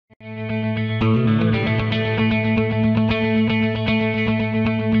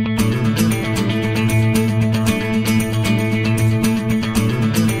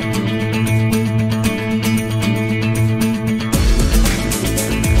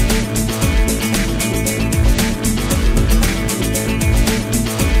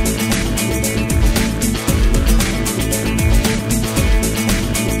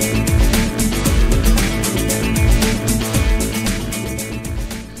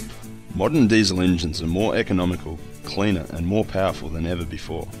Modern diesel engines are more economical, cleaner and more powerful than ever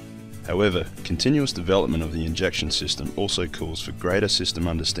before. However, continuous development of the injection system also calls for greater system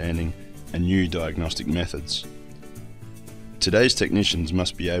understanding and new diagnostic methods. Today's technicians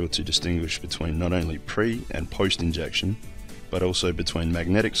must be able to distinguish between not only pre- and post-injection, but also between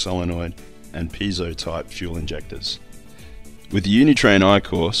magnetic solenoid and piezo-type fuel injectors. With the Unitrain-I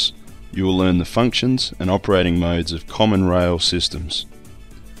course, you will learn the functions and operating modes of common rail systems.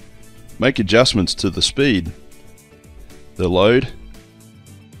 Make adjustments to the speed, the load,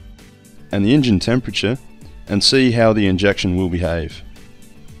 and the engine temperature, and see how the injection will behave.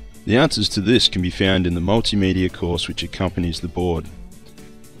 The answers to this can be found in the multimedia course which accompanies the board.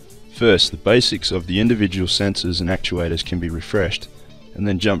 First, the basics of the individual sensors and actuators can be refreshed, and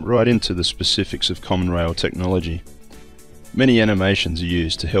then jump right into the specifics of common rail technology. Many animations are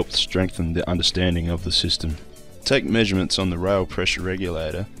used to help strengthen the understanding of the system. Take measurements on the rail pressure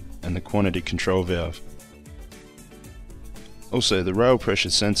regulator and the quantity control valve. Also, the rail pressure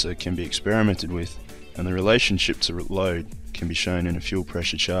sensor can be experimented with, and the relationship to load can be shown in a fuel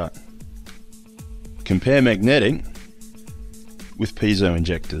pressure chart. Compare magnetic with piezo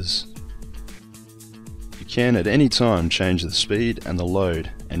injectors. You can at any time change the speed and the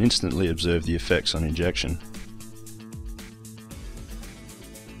load and instantly observe the effects on injection.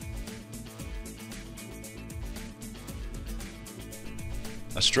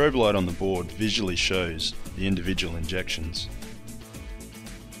 A strobe light on the board visually shows the individual injections.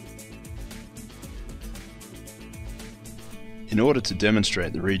 In order to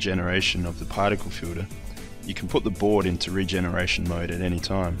demonstrate the regeneration of the particle filter, you can put the board into regeneration mode at any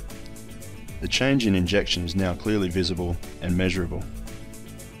time. The change in injection is now clearly visible and measurable.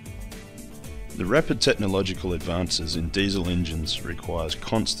 The rapid technological advances in diesel engines requires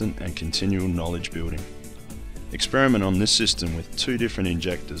constant and continual knowledge building. Experiment on this system with 2 different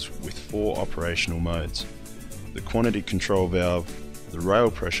injectors with 4 operational modes: the quantity control valve, the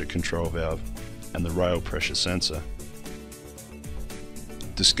rail pressure control valve, and the rail pressure sensor.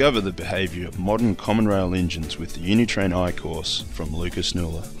 Discover the behaviour of modern common rail engines with the Unitrain-I course from Lucas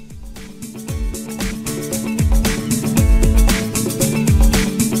Nuller.